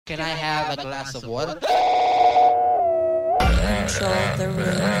Can I have a glass of water? Control the room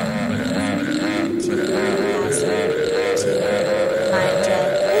to mind dread.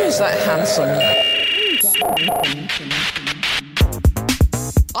 Who's that handsome?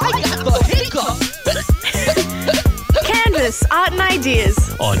 I got the hiccups! Canvas, art and ideas.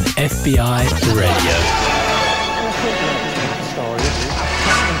 On FBI Radio.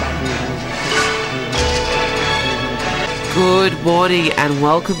 Good morning and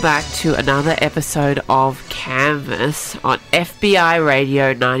welcome back to another episode of Canvas on FBI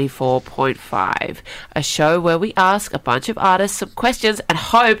Radio 94.5, a show where we ask a bunch of artists some questions and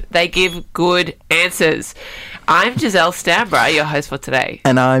hope they give good answers. I'm Giselle Stambra, your host for today.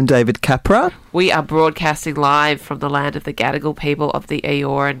 And I'm David Capra. We are broadcasting live from the land of the Gadigal people of the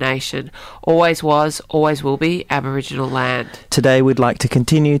Eora Nation. Always was, always will be Aboriginal land. Today we'd like to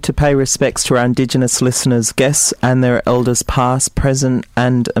continue to pay respects to our Indigenous listeners, guests and their elders past, present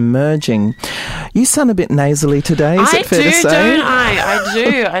and emerging. You sound a bit nasally today, is it fair to say? Don't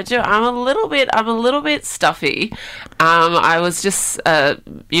I? I do. I'm a little bit stuffy. I was just,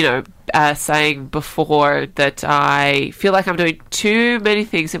 saying before that I feel like I'm doing too many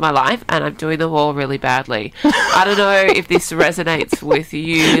things in my life and I'm doing them all really badly. I don't know if this resonates with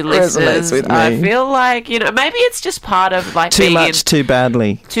you listeners. Resonates with me. I feel like, maybe it's just part of like too being much, too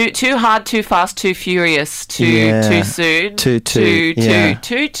badly. Too hard, too fast, too furious, too soon. Too true,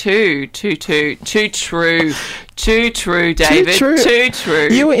 David. Too true.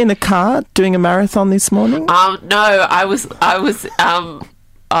 You were in a car doing a marathon this morning? No, I was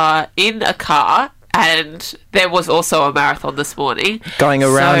in a car, and there was also a marathon this morning. Going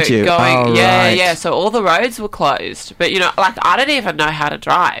around you? Right. Yeah. So all the roads were closed, but I don't even know how to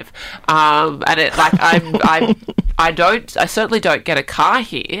drive. And I certainly don't get a car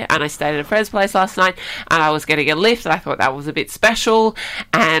here, and I stayed at a friend's place last night, and I was getting a lift, and I thought that was a bit special,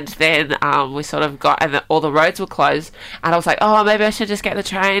 and then we sort of got, and all the roads were closed, and I was like, oh, maybe I should just get the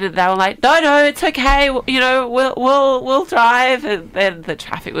train, and they were like, no, it's okay, we'll drive, and then the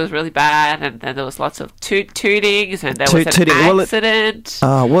traffic was really bad, and then there was lots of tootings, and there was an accident.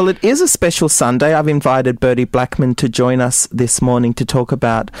 Well, it is a special Sunday. I've invited Bertie Blackman to join us this morning to talk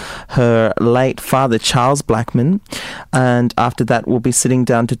about her late father, Charles Blackman. And after that, we'll be sitting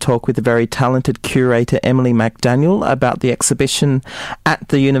down to talk with a very talented curator, Emily McDaniel, about the exhibition at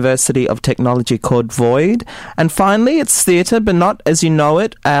the University of Technology called Void. And finally, it's theatre, but not as you know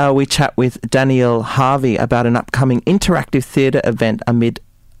it. We chat with Danielle Harvey about an upcoming interactive theatre event, A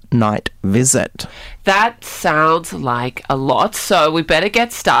Midnight Visit. That sounds like a lot, so we better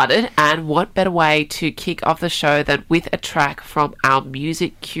get started, and what better way to kick off the show than with a track from our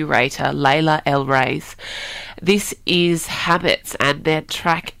music curator, Layla El Reyes. This is Habits and their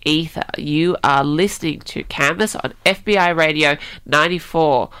track Ether. You are listening to Canvas on FBI Radio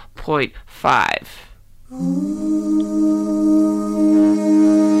 94.5.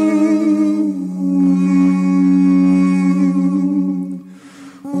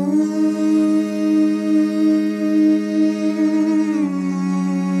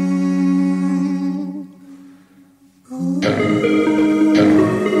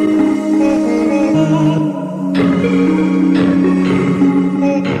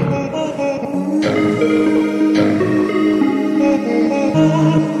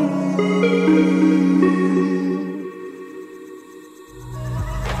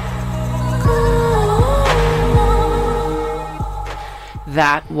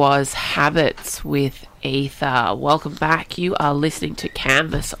 That was Habits with Ether. Welcome back. You are listening to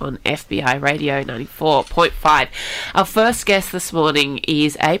Canvas on FBI Radio 94.5. Our first guest this morning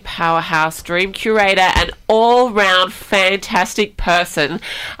is a powerhouse dream curator and all-round fantastic person,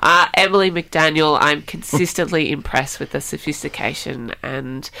 Emily McDaniel. I'm consistently impressed with the sophistication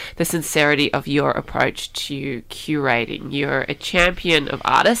and the sincerity of your approach to curating. You're a champion of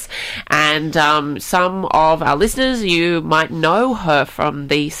artists, and some of our listeners, you might know her from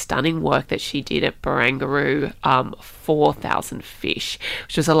the stunning work that she did at Barangaroo 4,000 Fish,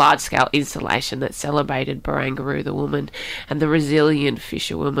 which was a large-scale installation that celebrated Barangaroo, the woman, and the resilient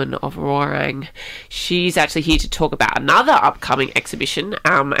fisherwoman of Roarang. She's actually here to talk about another upcoming exhibition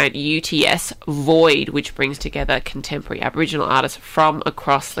at UTS, Void, which brings together contemporary Aboriginal artists from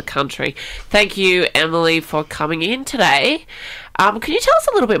across the country. Thank you, Emily, for coming in today. Can you tell us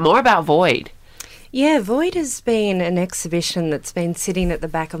a little bit more about Void? Yeah, Void has been an exhibition that's been sitting at the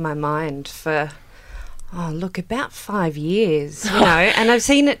back of my mind for Oh, look, about 5 years, and I've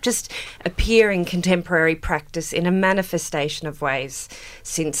seen it just appear in contemporary practice in a manifestation of ways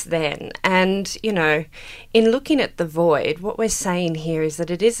since then. And, in looking at the void, what we're saying here is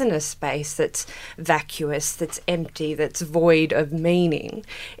that it isn't a space that's vacuous, that's empty, that's void of meaning.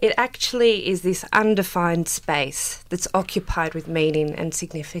 It actually is this undefined space that's occupied with meaning and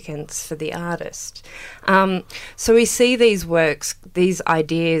significance for the artist. So we see these works, these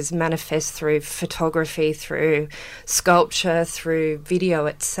ideas manifest through photography, through sculpture, through video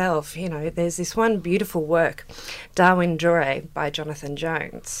itself. There's this one beautiful work, Darwin Dore by Jonathan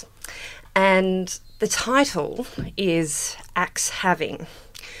Jones, and the title is Axe Having.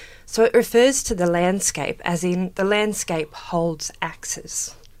 So it refers to the landscape, as in the landscape holds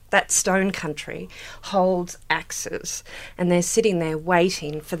axes. That stone country holds axes, and they're sitting there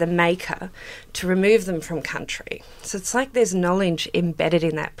waiting for the maker to remove them from country. So it's like there's knowledge embedded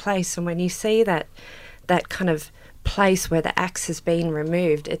in that place, and when you see that kind of place where the axe has been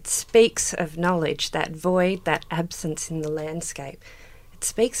removed, it speaks of knowledge, that void, that absence in the landscape. It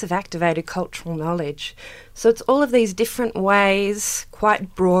speaks of activated cultural knowledge. So it's all of these different ways,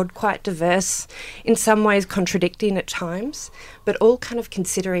 quite broad, quite diverse, in some ways contradicting at times, but all kind of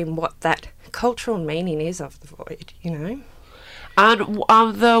considering what that cultural meaning is of the void, And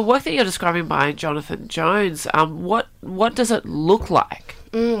the work that you're describing by Jonathan Jones, what does it look like?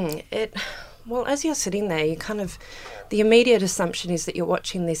 Well, as you're sitting there, the immediate assumption is that you're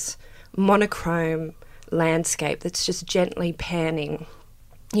watching this monochrome landscape that's just gently panning,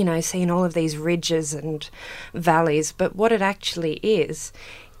 seeing all of these ridges and valleys. But what it actually is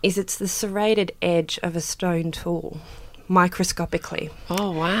it's the serrated edge of a stone tool, microscopically.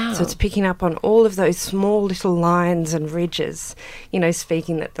 Oh, wow. So it's picking up on all of those small little lines and ridges,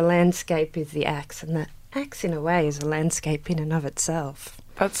 speaking that the landscape is the axe, and the axe, in a way, is a landscape in and of itself.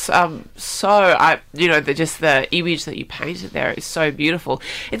 That's just the image that you painted there is so beautiful.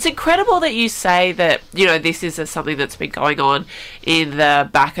 It's incredible that you say that, this is something that's been going on in the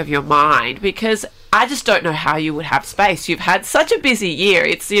back of your mind, because I just don't know how you would have space. You've had such a busy year.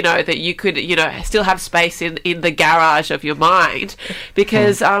 It's, that you could, still have space in the garage of your mind,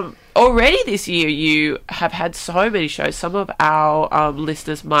 because already this year you have had so many shows. Some of our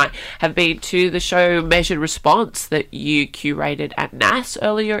listeners might have been to the show Measured Response that you curated at NAS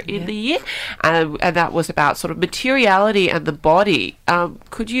earlier in the year, and that was about sort of materiality and the body.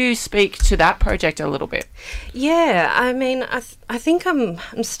 Could you speak to that project a little bit? Yeah, I mean, I think I'm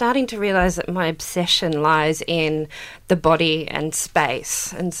starting to realise that my obsession lies in the body and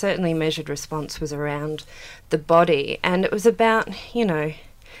space, and certainly Measured Response was around the body, and it was about,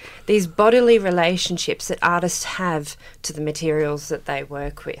 these bodily relationships that artists have to the materials that they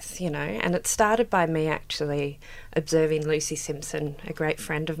work with, and it started by me actually observing Lucy Simpson, a great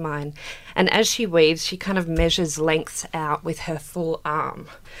friend of mine, and as she weaves, she kind of measures lengths out with her full arm.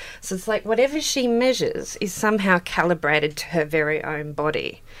 So it's like whatever she measures is somehow calibrated to her very own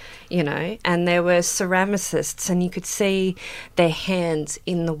body, and there were ceramicists, and you could see their hands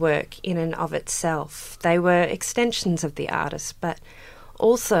in the work in and of itself. They were extensions of the artist, but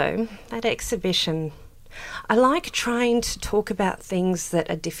also, that exhibition, I like trying to talk about things that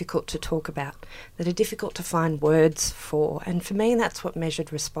are difficult to talk about, that are difficult to find words for. And for me, that's what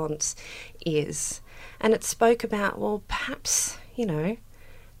Measured Response is. And it spoke about, well, perhaps,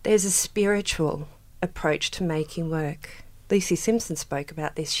 there's a spiritual approach to making work. Lucy Simpson spoke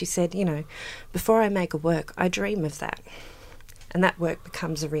about this. She said, before I make a work, I dream of that. And that work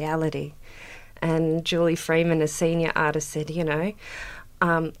becomes a reality. And Julie Freeman, a senior artist, said,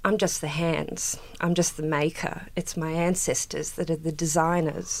 I'm just the hands. I'm just the maker. It's my ancestors that are the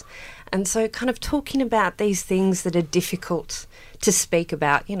designers. And so kind of talking about these things that are difficult to speak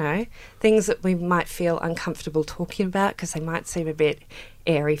about, things that we might feel uncomfortable talking about because they might seem a bit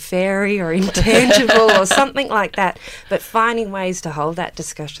airy-fairy or intangible or something like that, but finding ways to hold that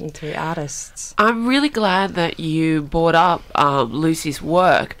discussion through artists. I'm really glad that you brought up Lucy's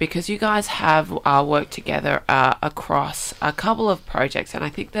work, because you guys have worked together across a couple of projects, and I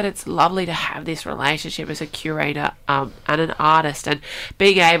think that it's lovely to have this relationship as a curator and an artist, and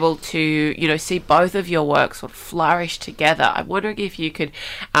being able to see both of your works sort of flourish together. I'm wondering if you could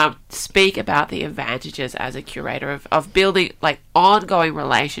speak about the advantages as a curator of building ongoing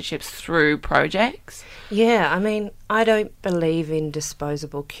relationships through projects. Yeah, I mean, I don't believe in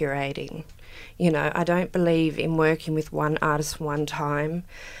disposable curating. You know, I don't believe in working with one artist one time,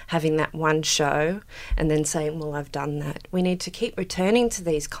 having that one show, and then saying, well, I've done that. We need to keep returning to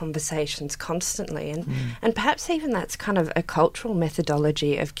these conversations constantly. And perhaps even that's kind of a cultural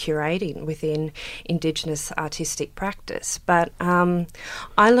methodology of curating within Indigenous artistic practice. But I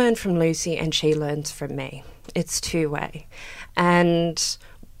learn from Lucy and she learns from me. It's two-way. And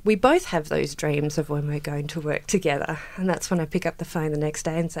we both have those dreams of when we're going to work together. And that's when I pick up the phone the next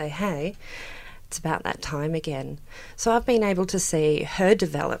day and say, hey, it's about that time again. So I've been able to see her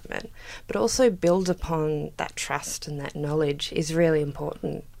development, but also build upon that trust and that knowledge is really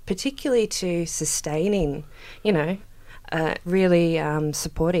important, particularly to sustaining, you know, a really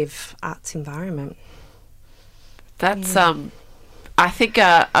supportive arts environment. That's I think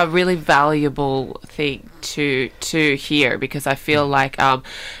a really valuable thing to hear, because I feel like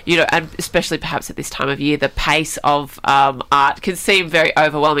you know, and especially perhaps at this time of year, the pace of art can seem very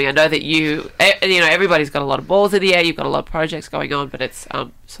overwhelming. I know that you know, everybody's got a lot of balls in the air, you've got a lot of projects going on, but it's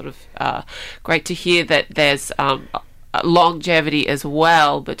sort of great to hear that there's longevity as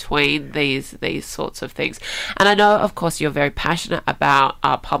well between these sorts of things. And I know, of course, you're very passionate about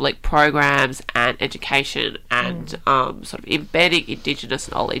public programs and education and sort of embedding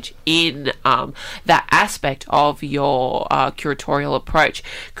Indigenous knowledge in that aspect of your curatorial approach.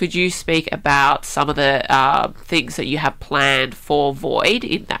 Could you speak about some of the things that you have planned for Void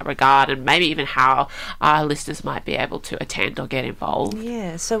in that regard, and maybe even how our listeners might be able to attend or get involved?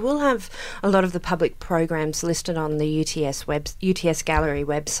 Yeah, so we'll have a lot of the public programs listed on the UTS Gallery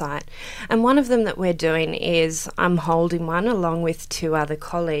website, and one of them that we're doing is I'm holding one along with two other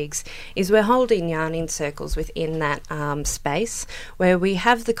colleagues, is we're holding yarning circles within that space where we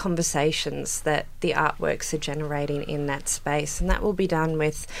have the conversations that the artworks are generating in that space, and that will be done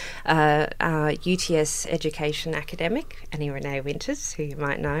with UTS Education academic Annie Renee Winters, who you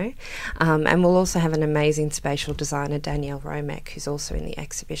might know, and we'll also have an amazing spatial designer, Danielle Romek, who's also in the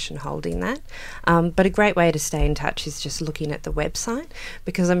exhibition holding that. But a great way to stay in touch is just looking at the website,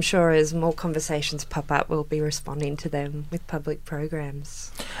 because I'm sure as more conversations pop up, we'll be responding to them with public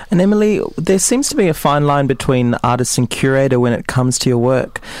programs. And Emily, there seems to be a fine line between artist and curator when it comes to your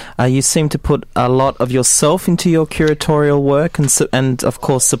work. You seem to put a lot of yourself into your curatorial work, and of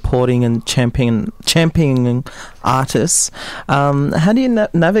course supporting and championing artists. How do you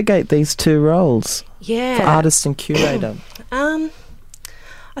navigate these two roles? Yeah, for artist and curator.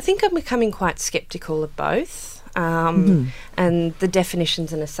 I think I'm becoming quite sceptical of both. And the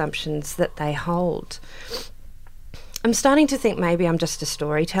definitions and assumptions that they hold. I'm starting to think maybe I'm just a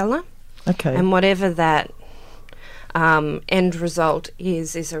storyteller. Okay. And whatever that end result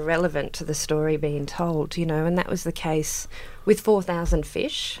is irrelevant to the story being told, you know, and that was the case with 4,000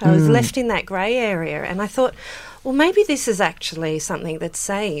 Fish. I was left in that grey area, and I thought, well, maybe this is actually something that's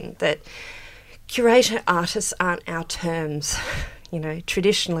saying that curator artists aren't our terms. You know,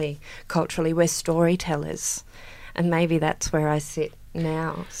 traditionally, culturally, we're storytellers, and maybe that's where I sit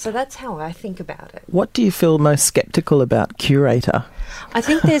now. So that's how I think about it. What do you feel most sceptical about curator? I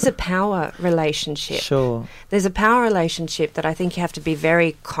think there's a power relationship. Sure. There's a power relationship that I think you have to be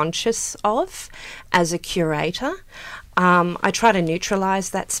very conscious of as a curator. I try to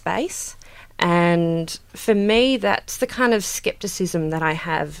neutralise that space. And for me, that's the kind of scepticism that I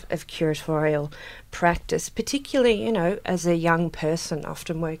have of curatorial practice, particularly, you know, as a young person,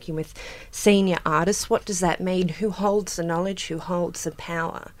 often working with senior artists. What does that mean? Who holds the knowledge? Who holds the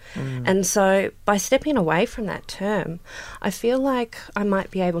power? And so by stepping away from that term, I feel like I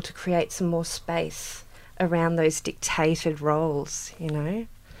might be able to create some more space around those dictated roles, you know?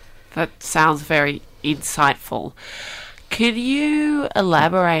 That sounds very insightful. Could you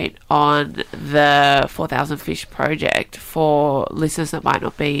elaborate on the 4,000 Fish project for listeners that might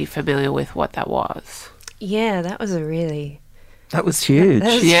not be familiar with what that was? Yeah, that was a really... That was huge.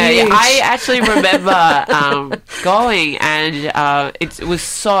 That was Yeah, huge. I actually remember going, and it was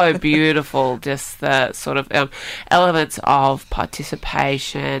so beautiful, just the sort of elements of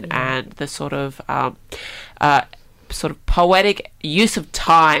participation and the sort of poetic use of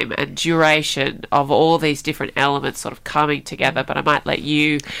time and duration of all these different elements sort of coming together, but I might let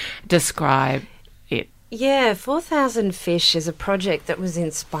you describe it. Yeah, 4,000 Fish is a project that was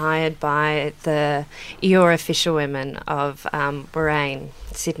inspired by the Eora fisherwomen of Warrane,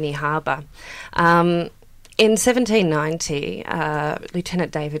 Sydney Harbour. In 1790,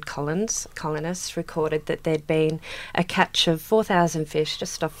 Lieutenant David Collinus, recorded that there'd been a catch of 4,000 fish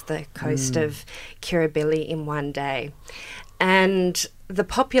just off the coast of Kirribilli in one day. And the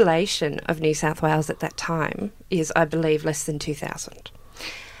population of New South Wales at that time is, I believe, less than 2,000.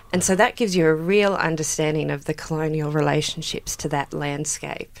 And so that gives you a real understanding of the colonial relationships to that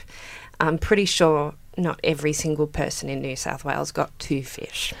landscape. I'm pretty sure not every single person in New South Wales got 2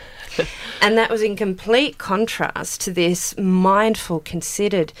 fish. And that was in complete contrast to this mindful,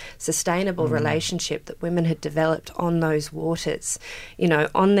 considered, sustainable relationship that women had developed on those waters. You know,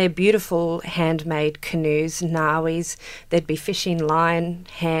 on their beautiful handmade canoes, nawis, they'd be fishing line,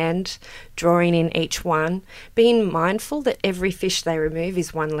 hand, drawing in each one, being mindful that every fish they remove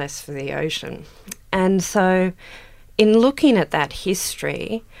is one less for the ocean. And so in looking at that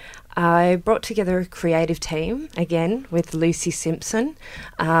history, I brought together a creative team, again, with Lucy Simpson,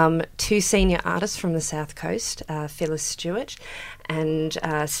 2 senior artists from the South Coast, Phyllis Stewart and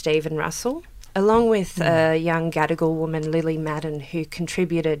Stephen Russell, along with a young Gadigal woman, Lily Madden, who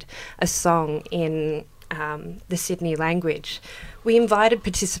contributed a song in the Sydney language. We invited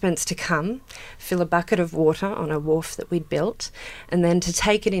participants to come, fill a bucket of water on a wharf that we'd built, and then to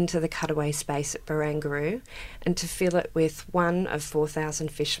take it into the cutaway space at Barangaroo and to fill it with one of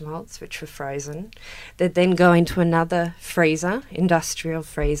 4,000 fish molts, which were frozen. They'd then go into another freezer, industrial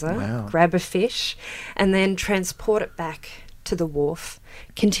freezer, grab a fish, and then transport it back to the wharf,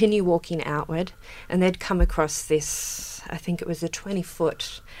 continue walking outward, and they'd come across this, I think it was a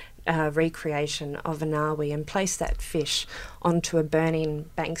 20-foot recreation of a nawi, and place that fish onto a burning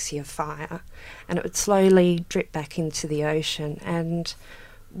Banksia fire, and it would slowly drip back into the ocean. And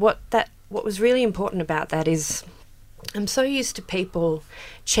what was really important about that is I'm so used to people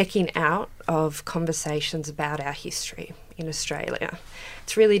checking out of conversations about our history in Australia.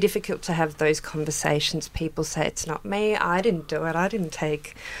 It's really difficult to have those conversations. People say, it's not me, I didn't do it, I didn't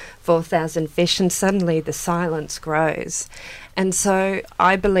take 4,000 fish, and suddenly the silence grows. And so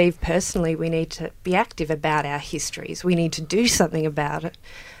I believe personally we need to be active about our histories. We need to do something about it.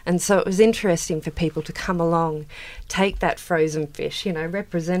 And so it was interesting for people to come along, take that frozen fish, you know,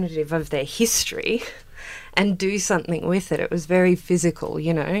 representative of their history, and do something with it. It was very physical,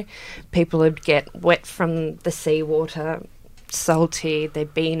 you know. People would get wet from the seawater, salty,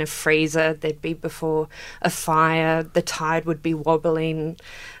 they'd be in a freezer, they'd be before a fire, the tide would be wobbling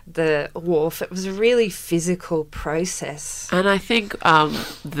the wharf. It was a really physical process. And I think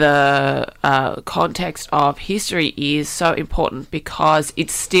the context of history is so important because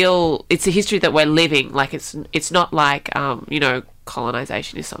it's a history that we're living. Like it's not like,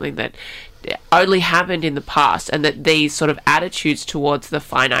 colonization is something that only happened in the past, and that these sort of attitudes towards the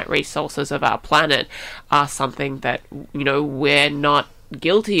finite resources of our planet are something that, you know, we're not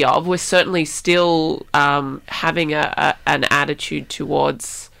guilty of. We're certainly still having an attitude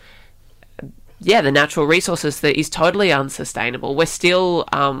towards the natural resources that is totally unsustainable. We're still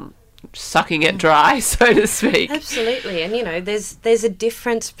sucking it dry, so to speak. Absolutely. And, you know, there's a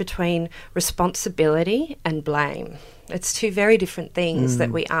difference between responsibility and blame. It's 2 very different things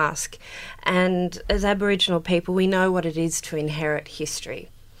that we ask. And as Aboriginal people, we know what it is to inherit history.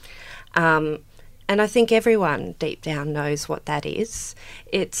 And I think everyone deep down knows what that is.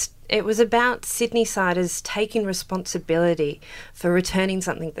 It was about Sydney-siders taking responsibility for returning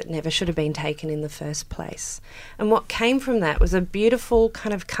something that never should have been taken in the first place. And what came from that was a beautiful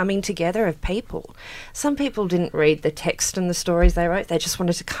kind of coming together of people. Some people didn't read the text and the stories they wrote. They just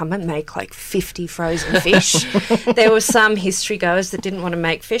wanted to come and make like 50 frozen fish. There were some history goers that didn't want to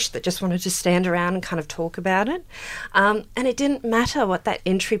make fish, that just wanted to stand around and kind of talk about it. And it didn't matter what that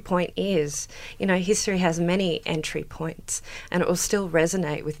entry point is. You know, history has many entry points, and it will still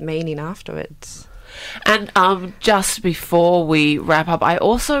resonate with meaning afterwards. And just before we wrap up, I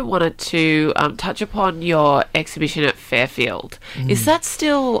also wanted to touch upon your exhibition at Fairfield. Is that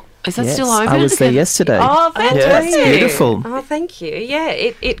still still open? I was there yesterday. Oh, fantastic! Yeah, it's beautiful. Oh, thank you. Yeah,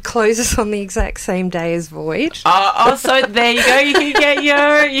 it closes on the exact same day as Voyage. So there you go. You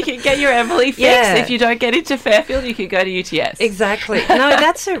can get your Emily fix. If you don't get into Fairfield, you can go to UTS. Exactly. No,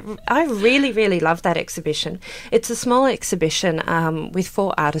 I really, really love that exhibition. It's a small exhibition with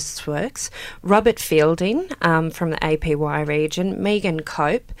 4 artists' works: Robert Fielding from the APY region, Megan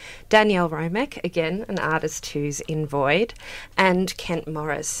Cope, Danielle Romack, again an artist who's in Void, and Kent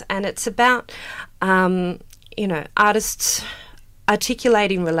Morris. And it's about, artists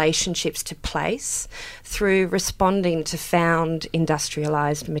articulating relationships to place through responding to found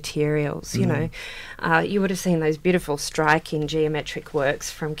industrialised materials. You know, you would have seen those beautiful striking geometric works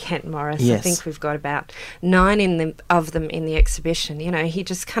from Kent Morris. Yes. I think we've got about 9 of them in the exhibition. You know, he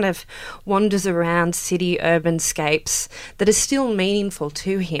just kind of wanders around city urbanscapes that are still meaningful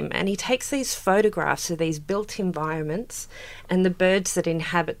to him, and he takes these photographs of these built environments and the birds that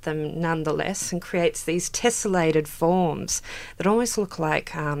inhabit them nonetheless, and creates these tessellated forms that almost look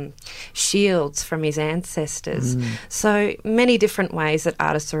like shields from his ancestors. So many different ways that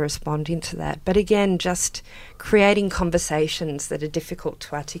artists are responding to that. But again, just creating conversations that are difficult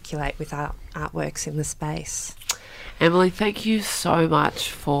to articulate with artworks in the space. Emily, thank you so much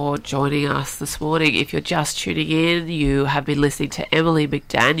for joining us this morning. If you're just tuning in, you have been listening to Emily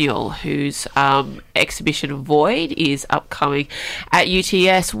McDaniel, whose exhibition Void is upcoming at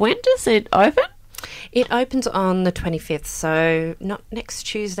UTS. When does it open? It opens on the 25th, so not next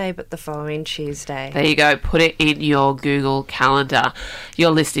Tuesday, but the following Tuesday. There you go. Put it in your Google Calendar.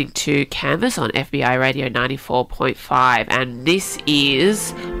 You're listening to Canvas on FBI Radio 94.5, and this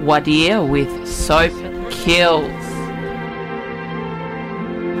is Wadir with Soap Kills.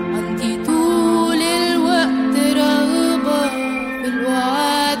 عندي طول الوقت رغبة في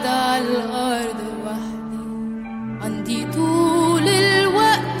الوعد على الأرض وحدي عندي طول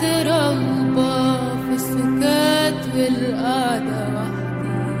الوقت رغبة في السكات والقعدة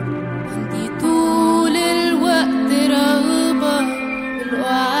وحدي عندي طول الوقت رغبة في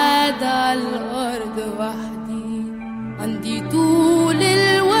الوعد على الأرض وحدي عندي طول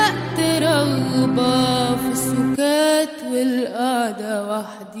الوقت رغبة في السكات والقعدة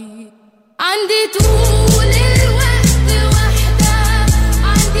وحدي عندي طول الوقت وحدة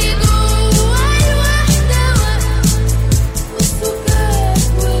عندي جوا الوحدة والسكات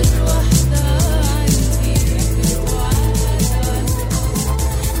والوحدة عندي الوعد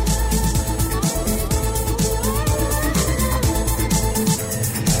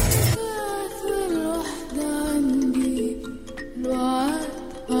السكات والوحدة عندي الوعد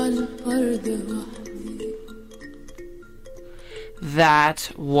على الأرض وحدي.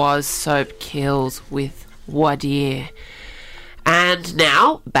 That was Soap Kills with Wadir. And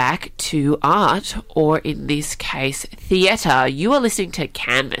now back to art, or in this case, theatre. You are listening to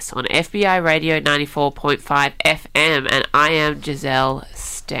Canvas on FBI Radio 94.5 FM, and I am Giselle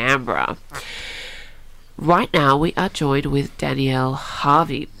Stambra. Right now, we are joined with Danielle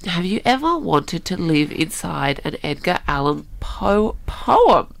Harvey. Have you ever wanted to live inside an Edgar Allan Poe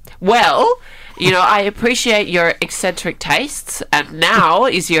poem? Well, you know, I appreciate your eccentric tastes, and now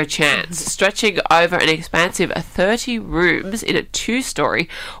is your chance. Stretching over an expansive 30 rooms in a 2-story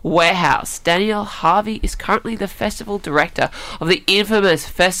warehouse, Danielle Harvey is currently the festival director of the infamous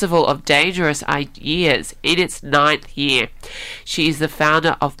Festival of Dangerous Ideas in its 9th year. She is the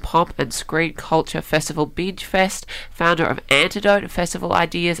founder of Pomp and Screen Culture Festival Binge Fest, founder of Antidote Festival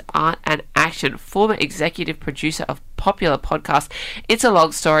Ideas, Art and Action, former executive producer of popular podcast It's a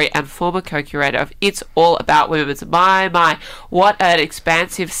Long Story, and former co-curator of It's All About Women's. My, what an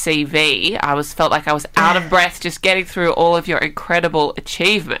expansive CV. Felt like I was out of breath just getting through all of your incredible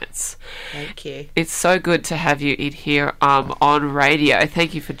achievements. Thank you. It's so good to have you in here on radio.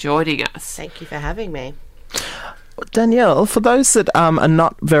 Thank you for joining us. Thank you for having me. Danielle, for those that are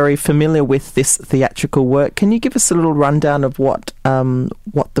not very familiar with this theatrical work, can you give us a little rundown of what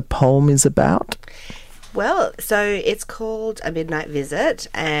the poem is about? Well, so it's called A Midnight Visit,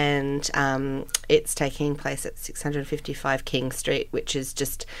 and it's taking place at 655 King Street, which is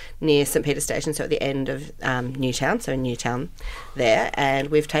just near St. Peter's Station, so at the end of Newtown, so in Newtown there. And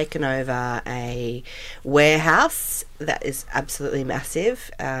we've taken over a warehouse that is absolutely massive.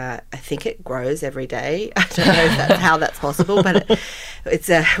 I think it grows every day. I don't know if that's how that's possible, but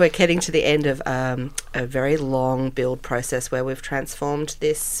we're getting to the end of a very long build process where we've transformed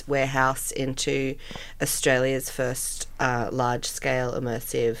this warehouse into Australia's first large-scale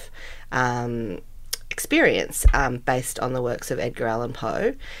immersive experience based on the works of Edgar Allan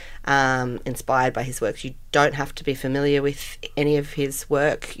Poe, inspired by his works. You don't have to be familiar with any of his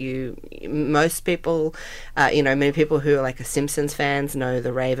work. Most people, many people who are like a Simpsons fans know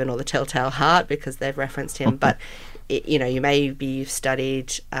The Raven or The Telltale Heart because they've referenced him, but you maybe studied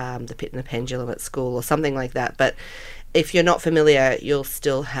The Pit and the Pendulum at school or something like that, but if you're not familiar, you'll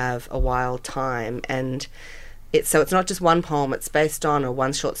still have a wild time. And it's not just one poem, it's based on a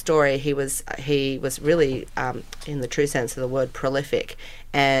one short story. He was really, in the true sense of the word, prolific.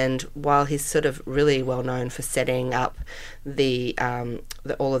 And while he's sort of really well known for setting up the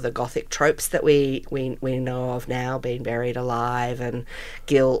all of the Gothic tropes that we know of now, being buried alive and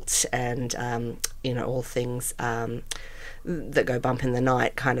guilt and all things that go bump in the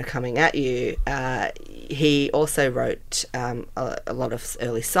night kind of coming at you. He also wrote a lot of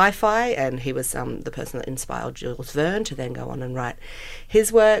early sci-fi, and he was the person that inspired Jules Verne to then go on and write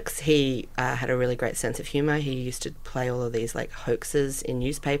his works. He had a really great sense of humour. He used to play all of these like hoaxes in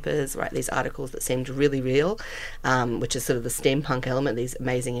newspapers, write these articles that seemed really real, which is sort of the steampunk element, these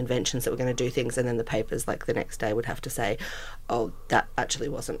amazing inventions that were going to do things, and then the papers like the next day would have to say, oh, that actually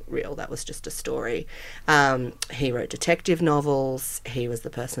wasn't real, that was just a story. He wrote detective detective novels. He was the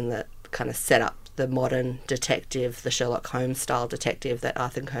person that kind of set up the modern detective, the Sherlock Holmes style detective that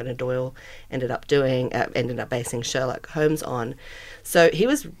Arthur Conan Doyle ended up basing Sherlock Holmes on. So he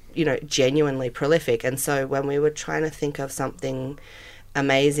was, genuinely prolific. And so when we were trying to think of something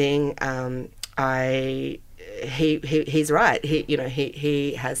amazing, he's right.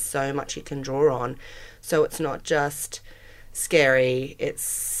 He has so much he can draw on. So it's not just scary,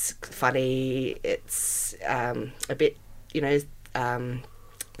 it's funny, it's a bit,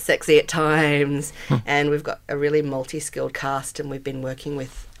 sexy at times, and we've got a really multi-skilled cast, and we've been working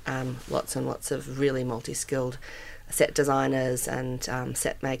with lots and lots of really multi-skilled set designers and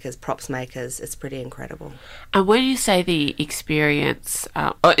set makers, props makers. It's pretty incredible. And when you say the experience,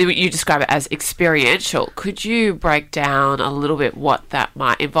 you describe it as experiential, could you break down a little bit what that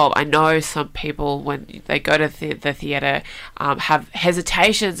might involve? I know some people, when they go to the theatre, have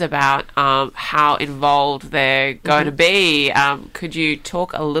hesitations about how involved they're going to be. Could you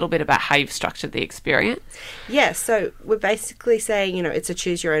talk a little bit about how you've structured the experience? Yeah, so we're basically saying, it's a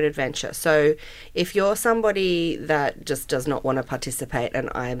choose your own adventure. So if you're somebody that just does not want to participate, and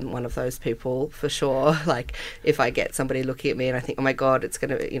I'm one of those people for sure, like if I get somebody looking at me and I think, oh my God, it's going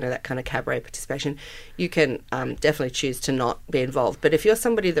to, that kind of cabaret participation, you can definitely choose to not be involved. But if you're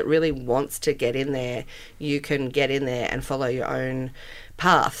somebody that really wants to get in there, you can get in there and follow your own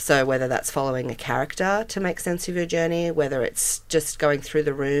path. So whether that's following a character to make sense of your journey, whether it's just going through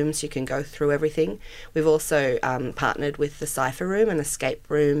the rooms, you can go through everything. We've also partnered with the Cypher Room, an escape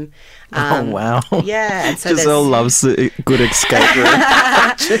room. Oh, wow. Yeah. And so Giselle loves a good escape room.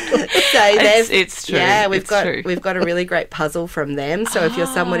 It's true. Yeah, we've It's got a really great puzzle from them. So if you're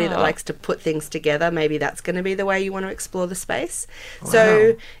somebody that likes to put things together, maybe that's going to be the way you want to explore the space. Wow.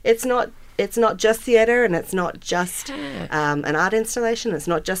 So it's not just theatre, and it's not just an art installation. It's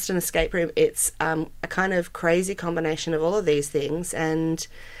not just an escape room. It's a kind of crazy combination of all of these things. And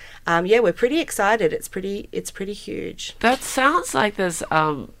we're pretty excited. It's pretty huge. That sounds like there's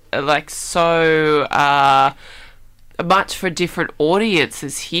so much for different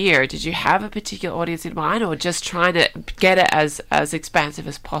audiences here. Did you have a particular audience in mind, or just trying to get it as expansive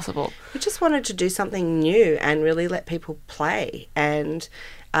as possible? We just wanted to do something new and really let people play, and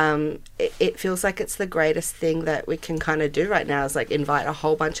it feels like it's the greatest thing that we can kind of do right now, is like invite a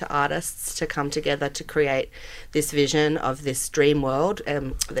whole bunch of artists to come together to create this vision of this dream world.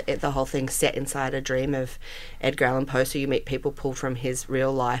 The whole thing set inside a dream of Edgar Allan Poe, so you meet people pulled from his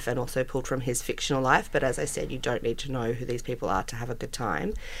real life and also pulled from his fictional life. But as I said, you don't need to know who these people are to have a good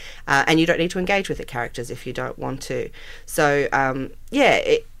time, and you don't need to engage with the characters if you don't want to. So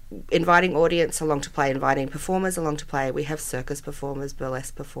inviting audience along to play, inviting performers along to play. We have circus performers,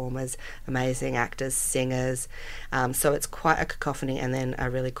 burlesque performers, amazing actors, singers. So it's quite a cacophony, and then a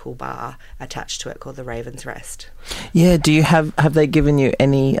really cool bar attached to it called the Raven's Rest. Yeah, do you have they given you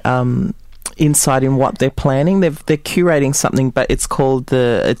any insight in what they're planning? They're curating something, but it's called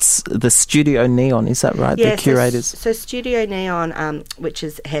the Studio Neon. Is that right? Yeah, the curators. So Studio Neon, which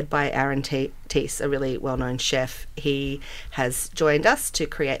is head by Aaron Teese, a really well-known chef. He has joined us to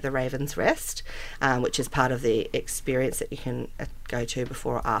create the Raven's Rest, which is part of the experience that you can go to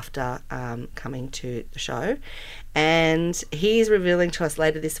before or after coming to the show. And he's revealing to us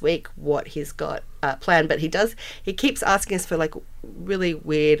later this week what he's got planned. But he keeps asking us for like really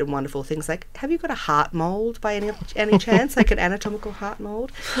weird and wonderful things, like, have you got a heart mold by any chance, like an anatomical heart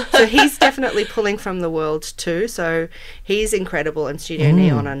mold? So he's definitely pulling from the world too. So he's incredible, and Studio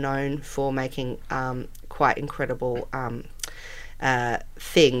Neon are known for making quite incredible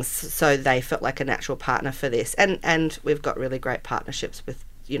things. So they felt like a natural partner for this, and we've got really great partnerships with,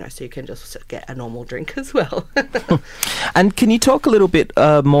 so you can just get a normal drink as well. And can you talk a little bit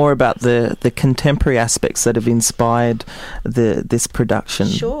more about the contemporary aspects that have inspired this production?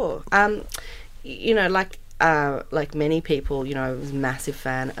 Sure. Like many people, I was a massive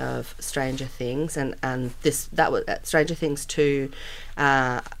fan of Stranger Things, and that was Stranger Things 2.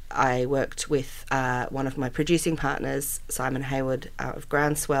 I worked with one of my producing partners, Simon Hayward of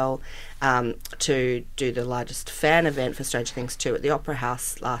Groundswell, to do the largest fan event for Stranger Things 2 at the Opera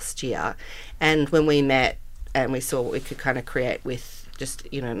House last year. And when we met and we saw what we could kind of create with just,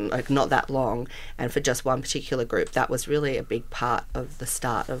 not that long, and for just one particular group, that was really a big part of the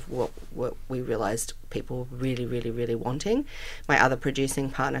start of what we realised people were really, really, really wanting. My other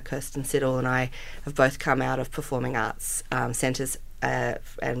producing partner, Kirsten Siddle, and I have both come out of performing arts centres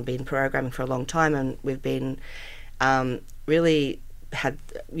and been programming for a long time, and we've been really had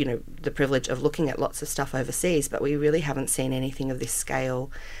the privilege of looking at lots of stuff overseas, but we really haven't seen anything of this scale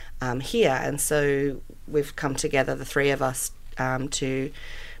here. And so we've come together, the three of us, to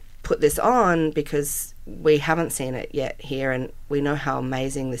put this on, because we haven't seen it yet here, and we know how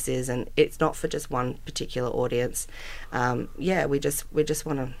amazing this is, and it's not for just one particular audience. We just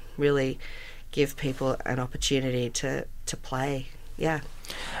want to really give people an opportunity to play. Yeah.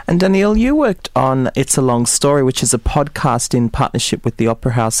 And Danielle, you worked on It's a Long Story, which is a podcast in partnership with the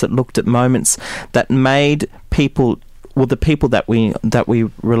Opera House that looked at moments that made people, well, the people that we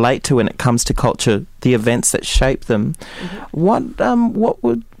relate to when it comes to culture, the events that shape them.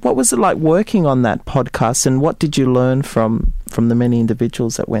 Mm-hmm. What was it like working on that podcast, and what did you learn from the many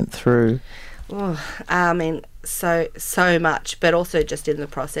individuals that went through? Oh, I mean, so much, but also just in the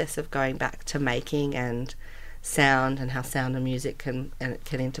process of going back to making and sound, and how sound and music can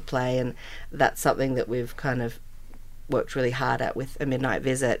interplay, and that's something that we've kind of worked really hard at with A Midnight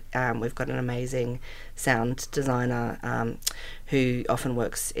Visit. We've got an amazing sound designer who often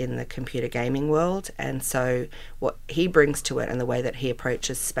works in the computer gaming world, and so what he brings to it and the way that he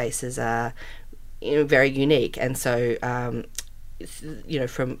approaches spaces are, very unique. And so from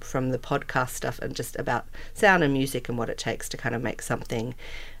the podcast stuff and just about sound and music and what it takes to kind of make something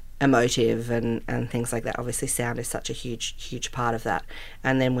emotive and things like that. Obviously sound is such a huge part of that,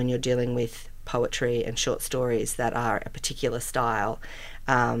 and then when you're dealing with poetry and short stories that are a particular style,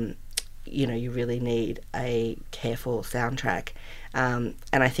 you really need a careful soundtrack, and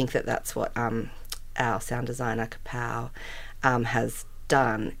I think that that's what our sound designer Kapow has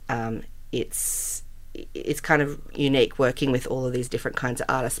done. It's kind of unique working with all of these different kinds of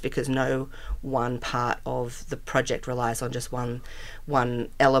artists, because no one part of the project relies on just one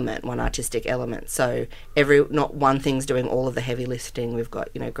element, one artistic element. So not one thing's doing all of the heavy lifting. We've got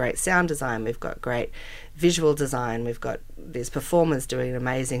great sound design, we've got great visual design, we've got these performers doing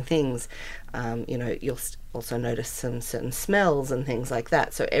amazing things. You'll also notice some certain smells and things like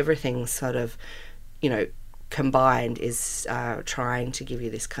that. So everything's sort of combined is trying to give you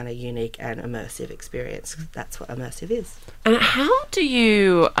this kind of unique and immersive experience. That's what immersive is. And how do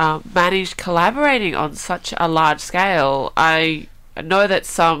you manage collaborating on such a large scale? I know that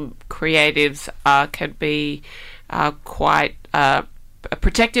some creatives can be quite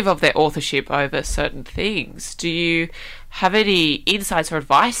protective of their authorship over certain things. Do you have any insights or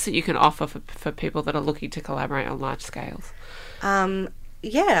advice that you can offer for people that are looking to collaborate on large scales?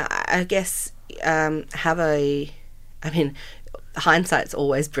 I guess hindsight's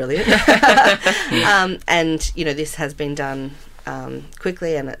always brilliant. And this has been done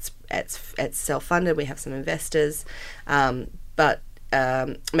quickly, and it's self-funded. We have some investors, but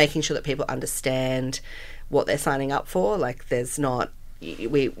making sure that people understand what they're signing up for. Like, there's not,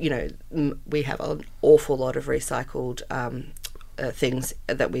 we have an awful lot of recycled things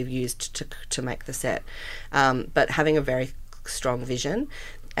that we've used to make the set, but having a very strong vision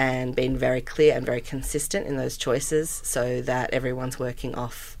and being very clear and very consistent in those choices, so that everyone's working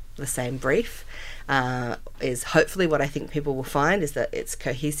off the same brief, is hopefully what I think people will find, is that it's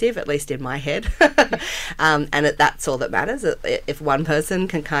cohesive, at least in my head. And that's all that matters. If one person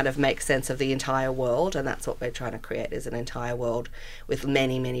can kind of make sense of the entire world, and that's what we're trying to create, is an entire world with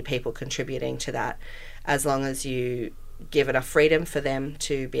many, many people contributing to that. As long as you give enough freedom for them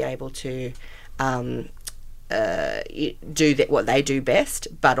to be able to do what they do best,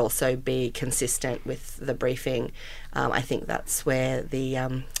 but also be consistent with the briefing, I think that's where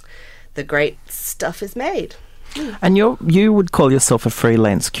the great stuff is made. And you would call yourself a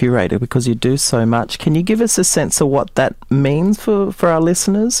freelance curator because you do so much. Can you give us a sense of what that means for our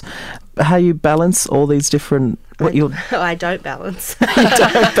listeners? How you balance all these different... I don't balance. You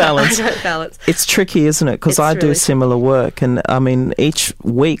don't balance. I don't balance. It's tricky, isn't it? Because I do similar work, and I mean, each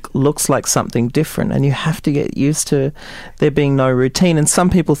week looks like something different, and you have to get used to there being no routine. And some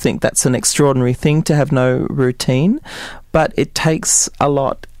people think that's an extraordinary thing to have no routine, but it takes a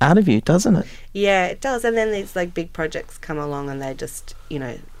lot out of you, doesn't it? Yeah, it does. And then these like big projects come along, and they just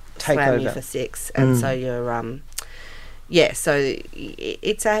take slam over. you for six, and so you're so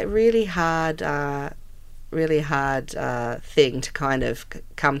it's a really hard thing to kind of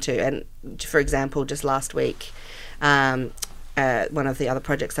come to. And for example, just last week, one of the other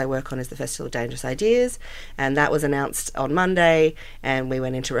projects I work on is the Festival of Dangerous Ideas, and that was announced on Monday, and we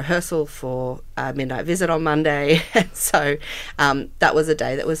went into rehearsal for Midnight Visit on Monday. And so that was a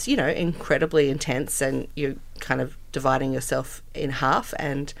day that was incredibly intense, and you're kind of dividing yourself in half.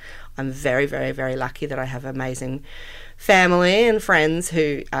 And I'm very, very, very lucky that I have amazing family and friends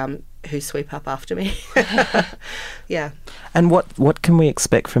who sweep up after me. Yeah. And what can we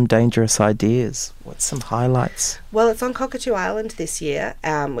expect from Dangerous Ideas? What's some highlights? Well, it's on Cockatoo Island this year,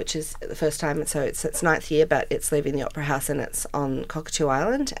 which is the first time. So it's its 9th year, but it's leaving the Opera House and it's on Cockatoo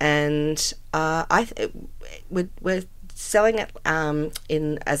Island. And we're selling it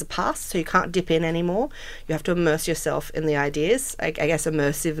in as a pass, so you can't dip in anymore. You have to immerse yourself in the ideas. I guess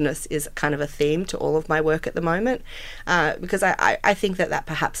immersiveness is kind of a theme to all of my work at the moment, because I think that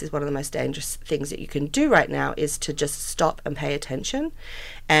perhaps is one of the most dangerous things that you can do right now, is to just stop and pay attention.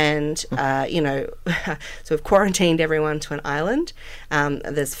 And, you know, so we've quarantined everyone to an island.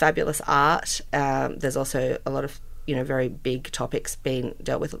 There's fabulous art. There's also a lot of, you know, very big topics being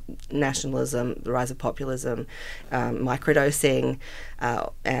dealt with: nationalism, the rise of populism, microdosing,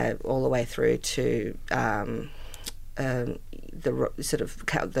 all the way through to the sort of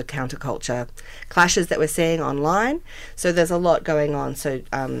the counterculture clashes that we're seeing online. So there's a lot going on. So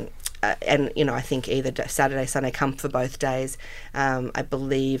and, you know, I think either Saturday, Sunday, come for both days. I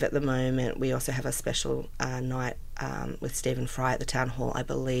believe at the moment we also have a special night with Stephen Fry at the Town Hall. I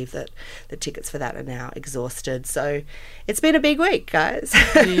believe that the tickets for that are now exhausted. So it's been a big week, guys.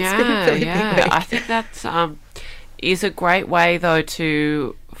 Yeah, big week. I think that's is a great way, though,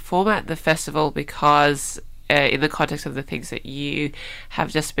 to format the festival, because in the context of the things that you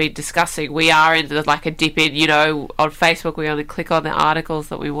have just been discussing, we are in like a dip in, you know, on Facebook we only click on the articles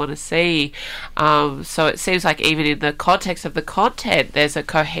that we want to see, so it seems like even in the context of the content there's a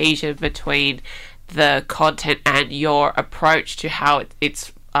cohesion between the content and your approach to how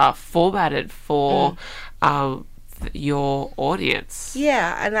it's formatted for your audience.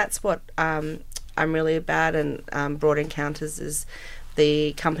 Yeah, and that's what I'm really about, and Broad Encounters is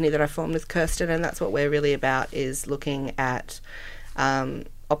the company that I formed with Kirsten, and that's what we're really about, is looking at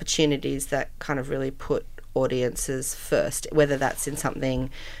opportunities that kind of really put audiences first, whether that's in something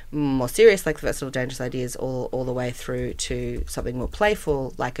more serious like the Festival of Dangerous Ideas, all the way through to something more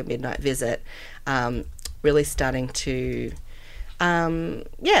playful like a Midnight Visit, really starting to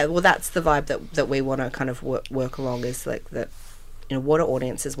that's the vibe that we want to kind of work along, is like that, you know, what do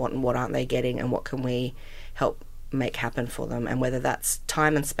audiences want and what aren't they getting, and what can we help make happen for them, and whether that's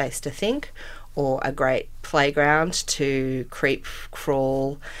time and space to think, or a great playground to creep,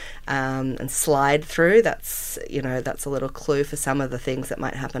 crawl, and slide through. That's, you know, that's a little clue for some of the things that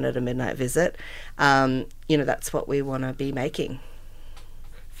might happen at a Midnight Visit. You know, that's what we want to be making.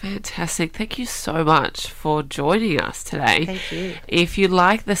 Fantastic. Thank you so much for joining us today. Thank you. If you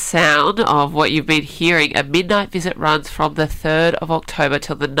like the sound of what you've been hearing, a Midnight Visit runs from the 3rd of October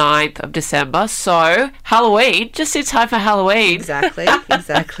till the 9th of December. So, Halloween, just in time for Halloween. Exactly.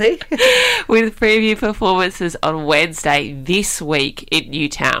 With preview performances on Wednesday this week in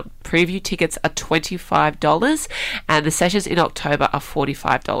Newtown. Preview tickets are $25 and the sessions in October are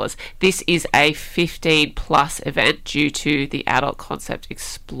 $45. This is a 15+ event due to the adult concept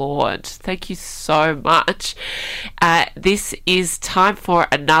explored. Thank you so much. This is time for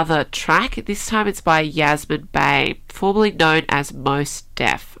another track. This time it's by Yasmin Bey, formerly known as Most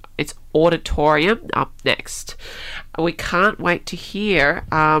Def. It's Auditorium up next. We can't wait to hear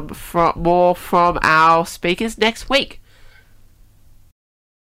more from our speakers next week.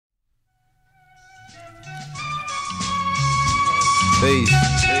 Peace.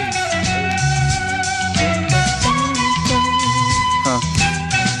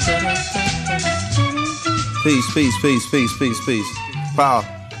 Peace. Power.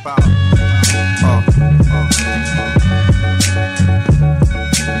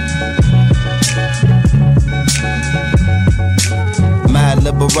 Mad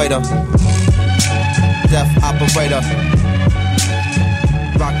liberator. Deaf operator.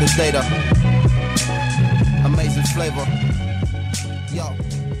 Rock the data. Amazing flavor. Yo,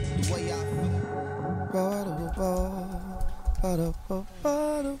 the way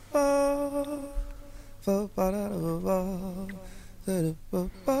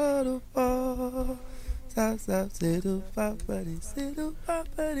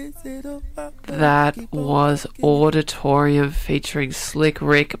That was Auditorium featuring Slick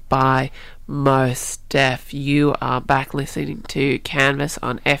Rick by Most Def. You are back listening to Canvas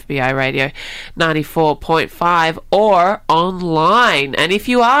on FBI Radio 94.5 or online. And if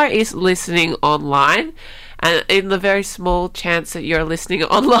you are listening online, and in the very small chance that you're listening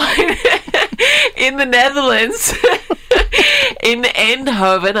online in the Netherlands, in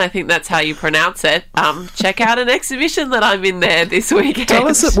Eindhoven, I think that's how you pronounce it, check out an exhibition that I'm in there this weekend. Tell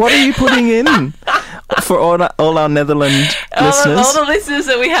us, what are you putting in for all our Netherlands listeners? All the listeners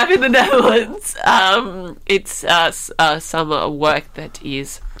that we have in the Netherlands. It's some work that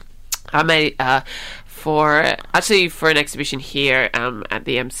is I made for an exhibition here at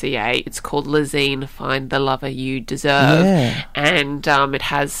the MCA. It's called Lazine, Find the Lover You Deserve. Yeah. And it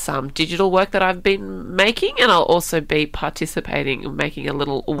has some digital work that I've been making, and I'll also be participating in making a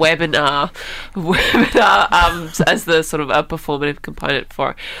little webinar as the sort of a performative component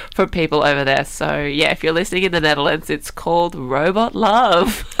for people over there. So, yeah, if you're listening in the Netherlands, it's called Robot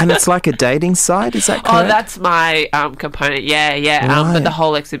Love. And it's like a dating site, is that correct? Oh, that's my component. Yeah. Right. But the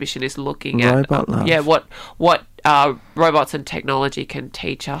whole exhibition is looking at Robot love. what robots and technology can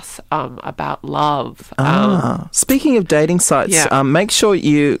teach us about love. Speaking of dating sites, Yeah. make sure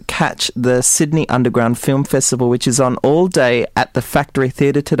you catch the Sydney Underground Film Festival, which is on all day at the Factory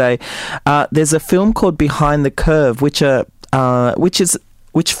Theatre today. There's a film called Behind the Curve, which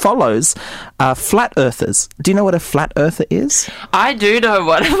follows flat earthers. Do you know what a flat earther is? I do know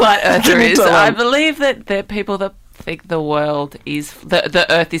what a flat earther Can you is. tell I them? believe that they're people that think the world is the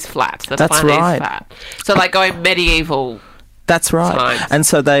earth is flat. The That's planet right. is flat. So like going medieval. That's right. Times. And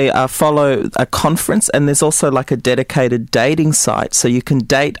so they follow a conference, and there's also like a dedicated dating site, so you can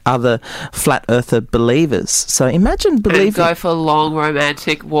date other flat earther believers. So imagine And believing. go for long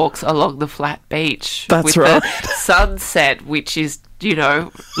romantic walks along the flat beach. That's with right. the sunset, which is, you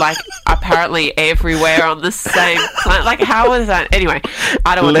know, like apparently everywhere on the same planet. Like, how is that? Anyway,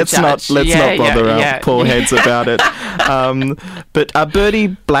 I don't want to judge. Let's not bother our yeah. poor heads about it. But Bertie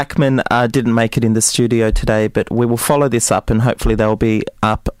Blackman didn't make it in the studio today, but we will follow this up, and hopefully they'll be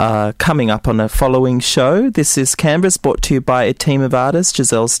up coming up on a following show. This is Canberra's, brought to you by a team of artists: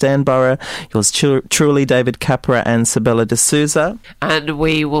 Giselle Stanborough, yours truly, David Capra, and Sabella D'Souza. And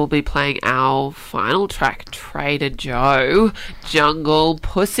we will be playing our final track, Trader Joe, Jungle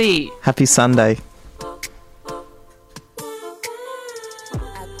Pussy. Happy Sunday. I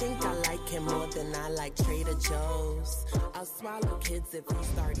think I like him more than I like Trader Joe's. I'll swallow kids if he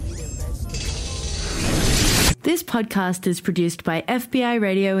start eating vegetables. This podcast is produced by FBI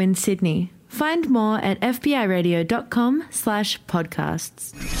Radio in Sydney. Find more at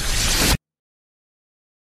fbiradio.com/podcasts.